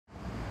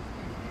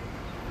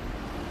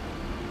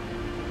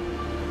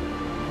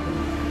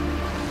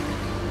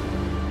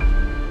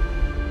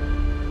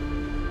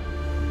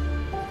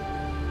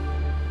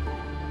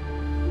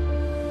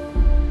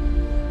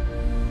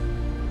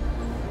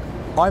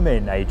I'm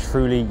in a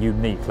truly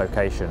unique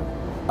location.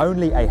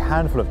 Only a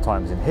handful of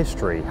times in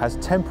history has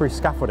temporary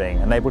scaffolding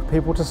enabled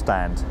people to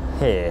stand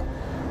here,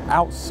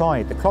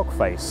 outside the clock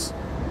face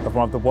of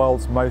one of the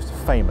world's most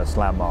famous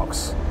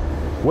landmarks.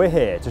 We're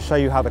here to show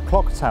you how the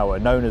clock tower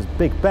known as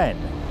Big Ben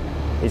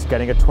is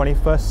getting a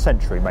 21st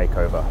century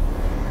makeover.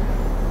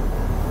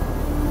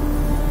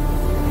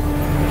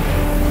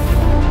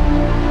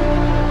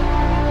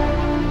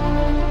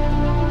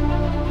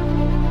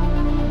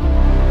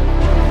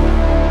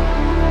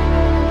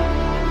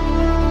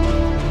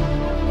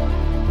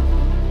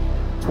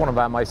 It's one of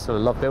our most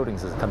loved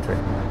buildings as a country.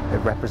 It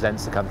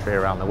represents the country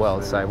around the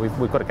world, so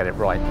we've got to get it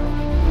right.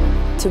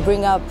 To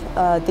bring up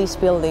this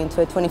building to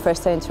the 21st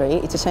century,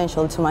 it's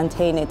essential to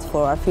maintain it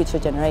for our future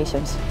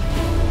generations.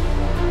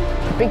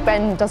 Big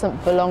Ben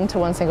doesn't belong to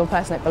one single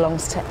person, it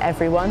belongs to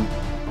everyone.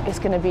 It's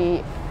going to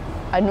be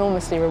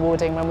enormously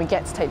rewarding when we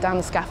get to take down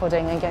the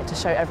scaffolding and get to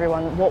show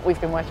everyone what we've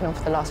been working on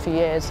for the last few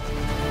years.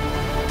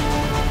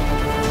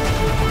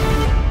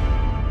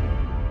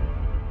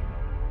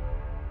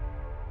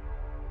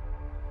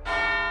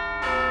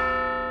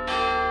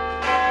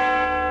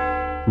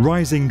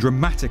 Rising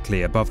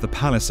dramatically above the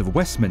Palace of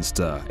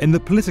Westminster in the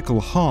political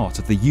heart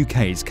of the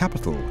UK's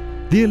capital,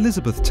 the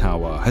Elizabeth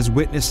Tower has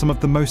witnessed some of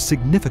the most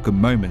significant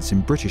moments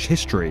in British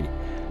history,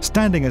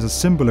 standing as a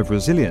symbol of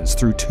resilience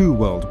through 2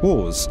 world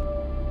wars,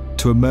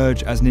 to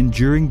emerge as an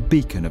enduring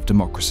beacon of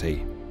democracy.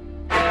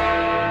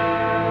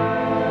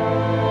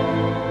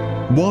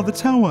 While the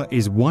tower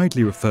is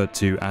widely referred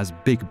to as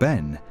Big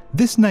Ben,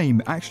 this name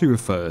actually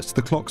refers to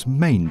the clock's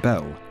main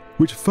bell,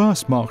 which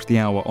first marked the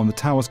hour on the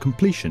tower's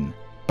completion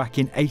back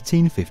in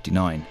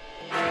 1859.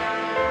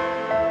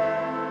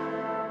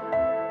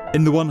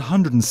 In the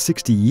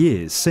 160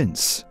 years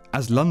since,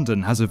 as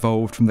London has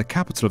evolved from the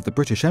capital of the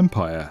British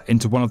Empire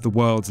into one of the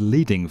world's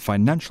leading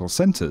financial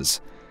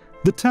centres,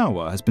 the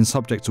tower has been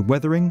subject to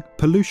weathering,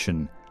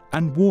 pollution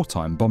and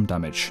wartime bomb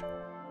damage.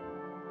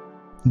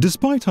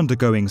 Despite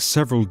undergoing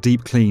several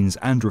deep cleans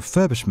and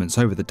refurbishments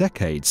over the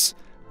decades,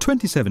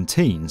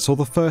 2017 saw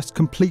the first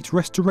complete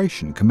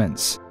restoration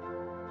commence.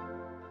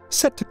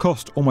 Set to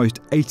cost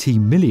almost £80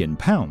 million,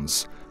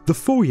 the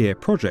 4-year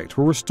project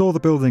will restore the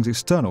building's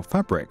external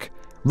fabric,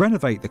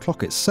 renovate the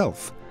clock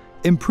itself,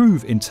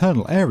 improve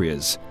internal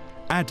areas,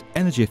 add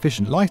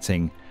energy-efficient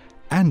lighting,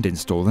 and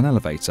install an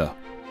elevator.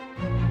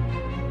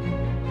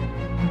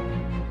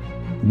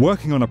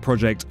 Working on a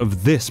project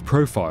of this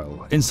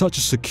profile in such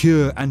a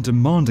secure and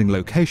demanding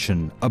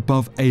location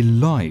above a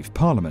live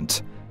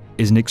Parliament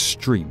is an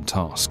extreme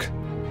task.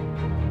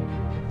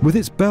 With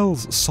its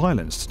bells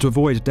silenced to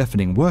avoid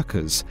deafening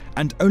workers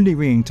and only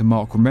ringing to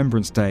mark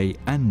Remembrance Day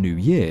and New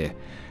Year,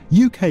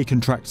 UK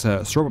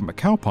contractor Sir Robert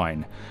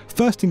McAlpine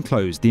first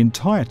enclosed the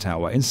entire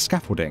tower in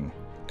scaffolding,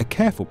 a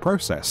careful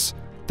process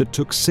that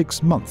took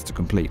 6 months to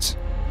complete.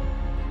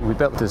 We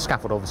built the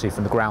scaffold obviously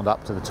from the ground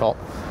up to the top,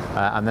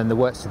 and then the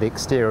works to the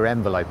exterior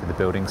envelope of the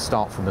building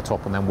start from the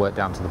top and then work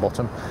down to the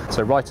bottom.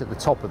 So right at the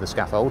top of the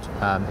scaffold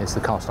is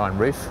the cast iron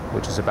roof,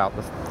 which is about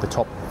the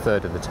top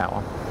third of the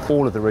tower.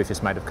 All of the roof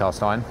is made of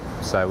cast iron,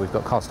 so we've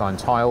got cast iron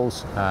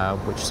tiles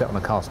which sit on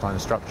a cast iron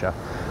structure,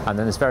 and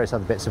then there's various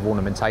other bits of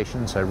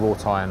ornamentation, so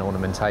wrought iron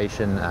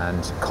ornamentation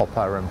and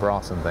copper and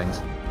brass and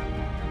things.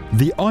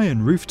 The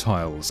iron roof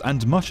tiles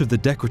and much of the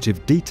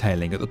decorative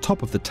detailing at the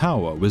top of the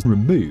tower was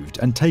removed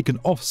and taken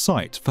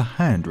off-site for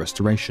hand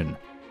restoration.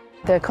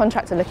 The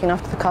contractor looking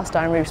after the cast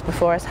iron roofs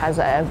before us has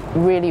a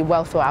really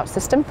well thought out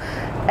system.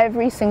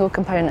 Every single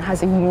component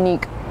has a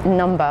unique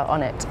number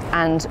on it,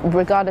 and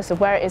regardless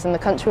of where it is in the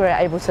country, we're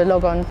able to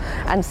log on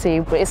and see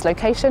its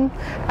location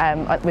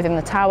within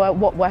the tower,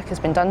 what work has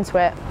been done to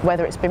it,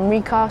 whether it's been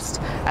recast,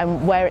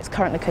 and where its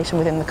current location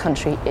within the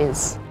country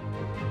is.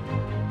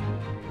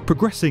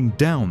 Progressing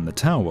down the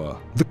tower,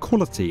 the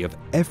quality of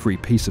every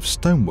piece of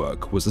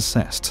stonework was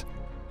assessed.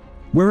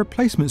 Where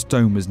replacement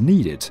stone was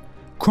needed,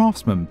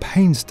 craftsmen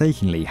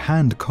painstakingly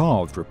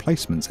hand-carved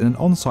replacements in an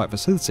on-site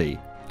facility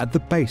at the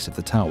base of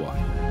the tower.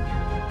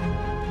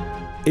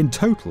 In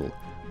total,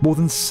 more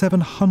than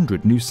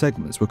 700 new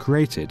segments were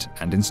created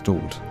and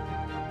installed.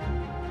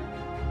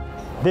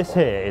 This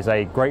here is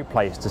a great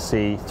place to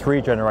see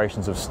 3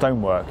 generations of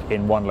stonework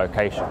in one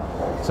location.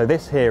 So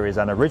this here is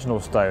an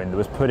original stone that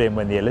was put in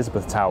when the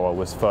Elizabeth Tower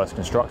was first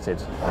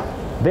constructed.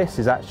 This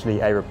is actually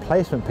a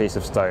replacement piece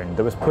of stone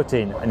that was put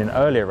in an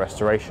earlier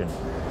restoration.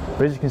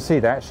 But as you can see,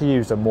 they actually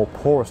used a more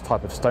porous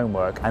type of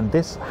stonework, and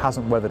this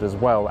hasn't weathered as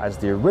well as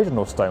the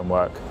original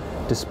stonework,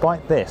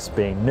 despite this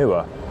being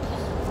newer.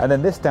 And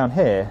then this down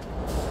here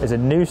is a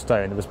new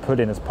stone that was put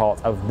in as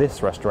part of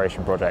this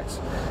restoration project.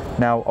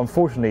 Now,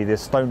 unfortunately,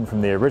 this stone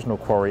from the original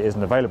quarry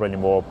isn't available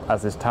anymore,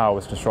 as this tower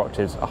was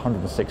constructed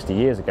 160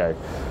 years ago.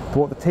 But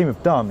what the team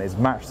have done is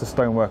match the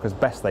stonework as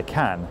best they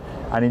can,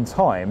 and in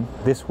time,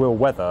 this will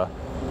weather,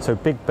 so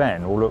Big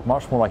Ben will look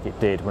much more like it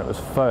did when it was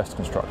first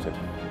constructed.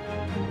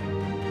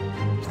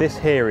 This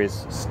here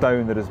is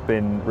stone that has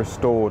been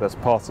restored as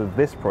part of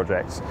this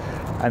project,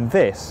 and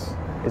this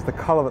is the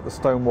colour that the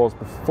stone was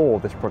before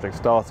this project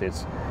started.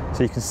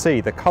 So you can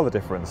see the colour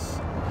difference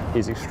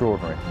is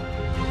extraordinary.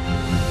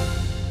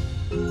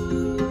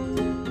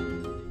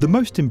 The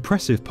most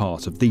impressive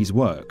part of these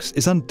works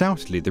is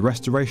undoubtedly the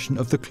restoration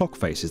of the clock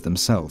faces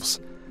themselves,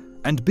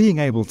 and being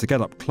able to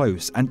get up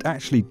close and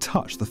actually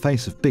touch the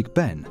face of Big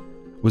Ben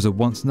was a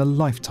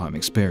once-in-a-lifetime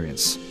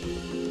experience.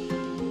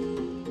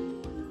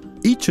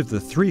 Each of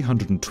the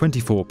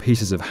 324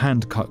 pieces of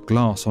hand-cut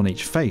glass on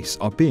each face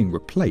are being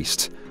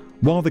replaced,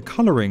 while the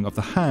colouring of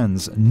the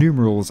hands,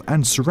 numerals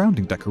and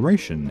surrounding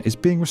decoration is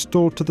being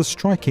restored to the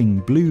striking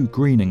blue,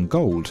 green and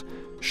gold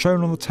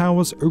shown on the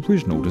tower's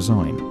original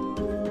design.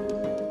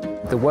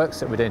 The works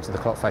that we're doing to the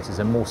clock faces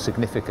are more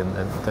significant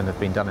than have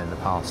been done in the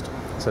past.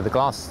 So the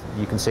glass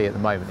you can see at the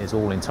moment is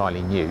all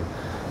entirely new.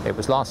 It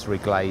was last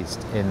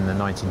reglazed in the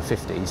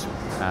 1950s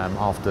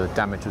after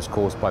damage was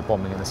caused by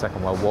bombing in the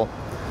Second World War.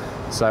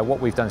 So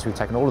what we've done is we've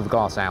taken all of the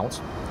glass out,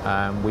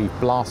 we've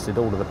blasted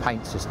all of the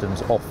paint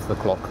systems off the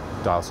clock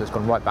dial, so it's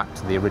gone right back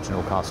to the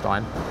original cast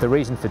iron. The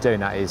reason for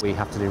doing that is we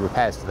have to do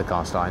repairs to the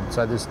cast iron,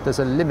 so there's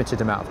a limited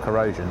amount of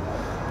corrosion,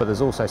 but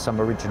there's also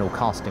some original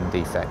casting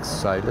defects,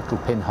 so little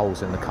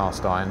pinholes in the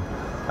cast iron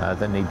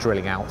that need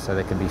drilling out so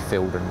they can be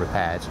filled and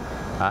repaired.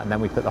 And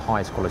then we put the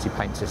highest quality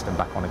paint system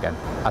back on again.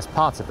 As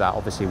part of that,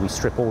 obviously, we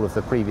strip all of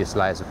the previous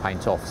layers of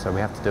paint off, so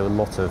we have to do a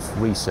lot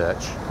of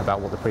research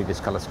about what the previous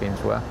colour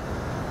schemes were.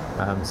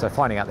 So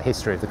finding out the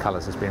history of the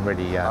colours has been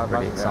really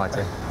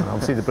exciting. And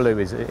obviously the blue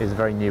is a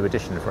very new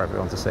addition for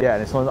everyone to see. Yeah,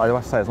 and it's not, I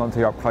must say, it's not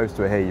until you're up close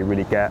to it here you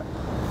really get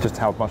just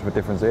how much of a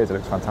difference it is. It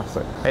looks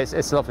fantastic.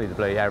 It's lovely, the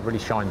blue, yeah, it really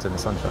shines in the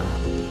sunshine.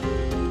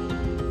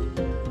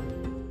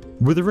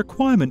 With a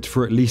requirement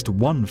for at least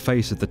one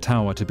face of the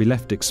tower to be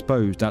left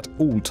exposed at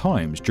all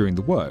times during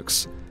the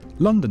works,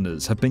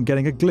 Londoners have been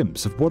getting a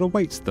glimpse of what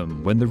awaits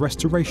them when the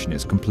restoration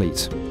is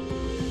complete.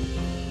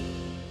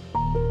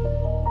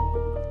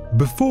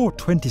 Before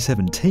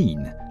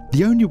 2017,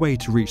 the only way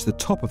to reach the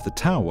top of the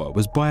tower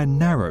was by a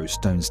narrow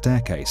stone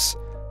staircase,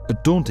 a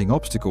daunting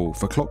obstacle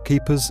for clock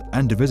keepers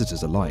and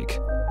visitors alike.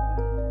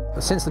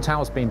 But since the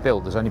tower's been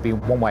built, there's only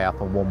been one way up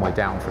and one way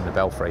down from the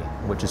belfry,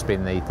 which has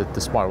been the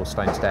spiral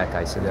stone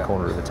staircase in the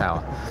corner of the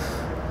tower.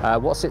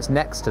 What sits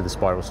next to the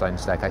spiral stone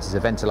staircase is a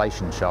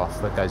ventilation shaft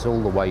that goes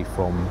all the way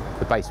from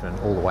the basement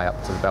all the way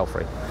up to the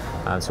belfry.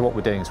 So what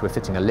we're doing is we're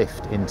fitting a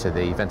lift into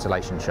the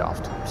ventilation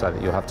shaft so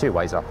that you'll have two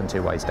ways up and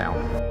two ways down.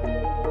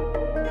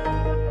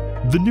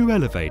 The new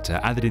elevator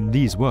added in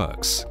these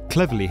works,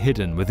 cleverly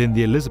hidden within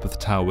the Elizabeth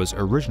Tower's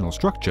original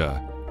structure,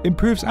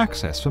 improves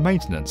access for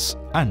maintenance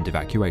and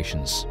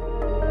evacuations.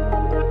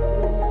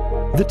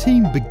 The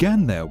team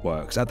began their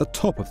works at the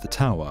top of the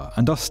tower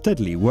and are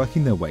steadily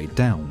working their way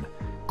down,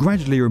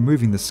 gradually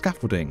removing the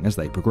scaffolding as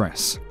they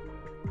progress.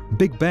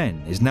 Big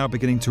Ben is now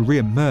beginning to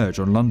re-emerge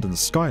on London's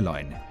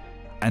skyline,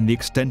 and the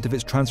extent of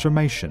its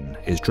transformation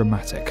is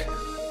dramatic.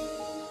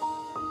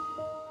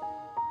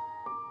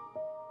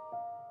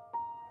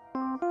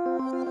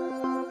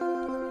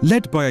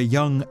 Led by a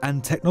young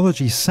and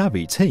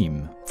technology-savvy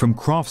team, from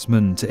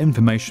craftsmen to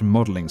information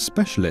modelling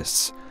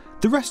specialists,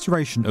 the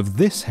restoration of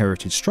this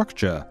heritage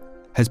structure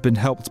has been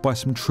helped by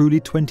some truly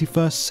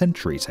 21st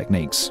century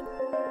techniques.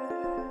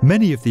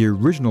 Many of the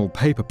original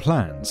paper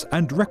plans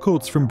and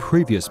records from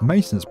previous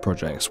maintenance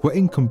projects were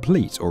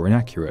incomplete or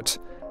inaccurate,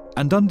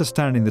 and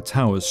understanding the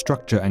tower's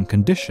structure and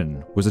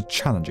condition was a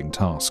challenging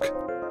task.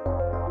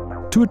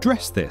 To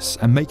address this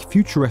and make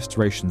future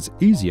restorations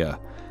easier,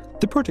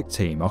 the project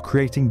team are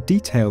creating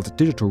detailed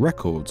digital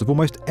records of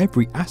almost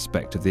every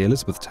aspect of the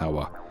Elizabeth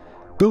Tower,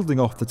 building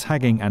off the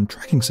tagging and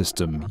tracking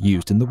system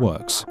used in the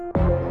works.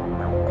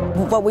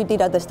 What we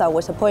did at the start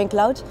was a point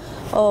cloud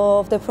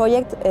of the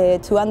project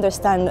to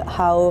understand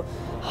how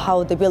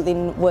the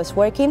building was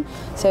working.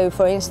 So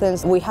for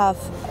instance, we have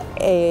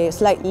a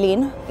slight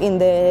lean in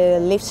the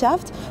lift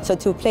shaft, so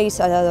to place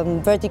a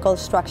vertical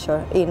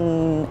structure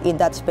in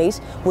that space,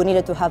 we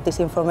needed to have this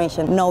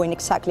information, knowing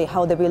exactly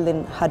how the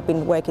building had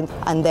been working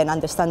and then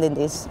understanding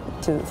this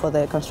for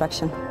the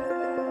construction.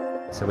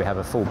 So we have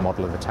a full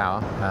model of the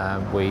tower.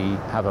 We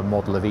have a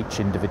model of each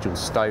individual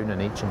stone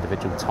and each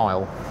individual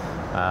tile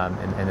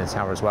in the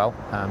tower as well.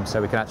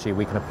 So we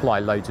can apply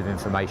loads of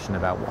information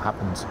about what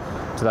happened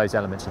to those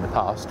elements in the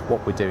past,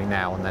 what we're doing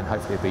now, and then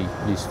hopefully it'll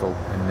be useful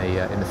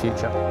in the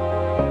future.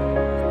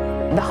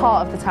 The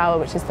heart of the tower,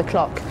 which is the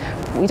clock,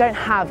 we don't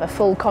have a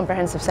full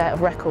comprehensive set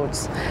of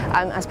records.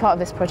 As part of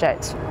this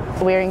project,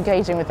 we're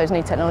engaging with those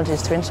new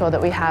technologies to ensure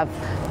that we have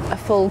a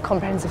full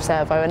comprehensive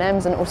set of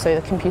O&Ms and also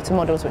the computer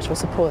models which will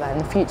support that in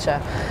the future.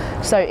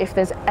 So if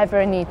there's ever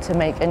a need to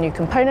make a new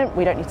component,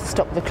 we don't need to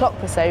stop the clock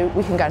per se,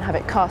 we can go and have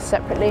it cast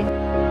separately.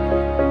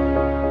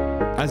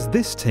 As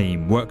this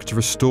team work to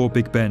restore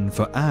Big Ben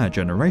for our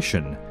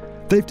generation,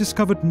 they've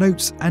discovered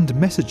notes and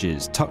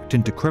messages tucked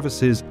into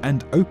crevices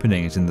and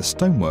openings in the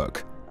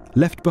stonework,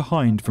 left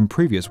behind from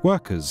previous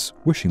workers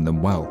wishing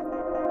them well.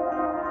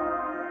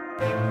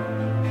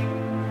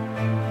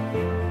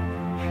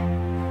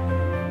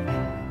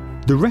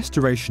 The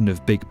restoration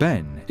of Big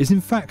Ben is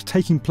in fact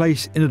taking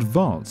place in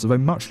advance of a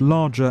much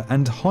larger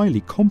and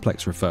highly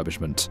complex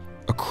refurbishment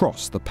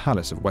across the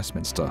Palace of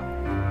Westminster.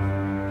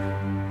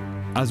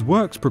 As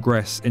works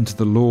progress into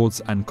the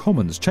Lords and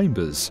Commons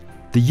chambers,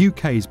 the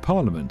UK's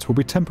Parliament will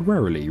be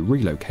temporarily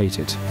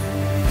relocated.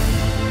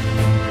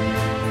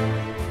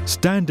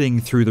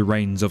 Standing through the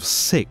reigns of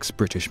 6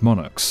 British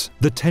monarchs,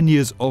 the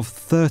tenures of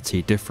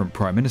 30 different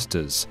prime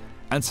ministers,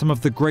 and some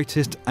of the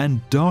greatest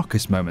and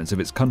darkest moments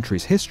of its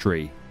country's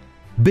history,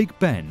 Big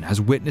Ben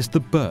has witnessed the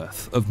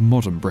birth of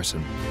modern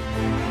Britain.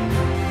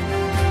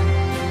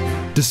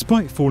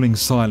 Despite falling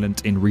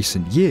silent in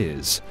recent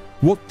years,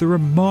 what the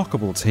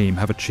remarkable team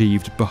have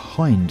achieved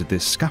behind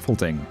this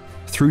scaffolding,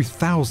 through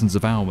thousands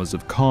of hours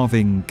of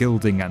carving,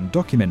 gilding and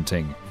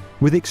documenting,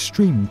 with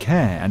extreme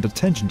care and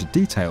attention to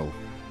detail,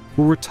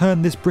 will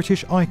return this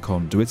British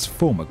icon to its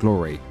former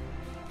glory,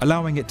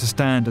 allowing it to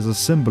stand as a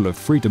symbol of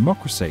free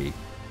democracy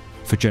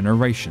for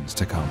generations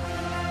to come.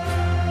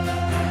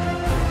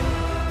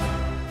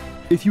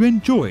 If you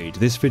enjoyed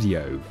this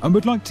video and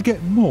would like to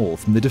get more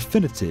from the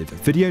definitive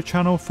video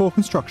channel for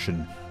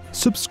construction,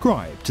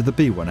 subscribe to the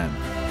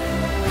B1M.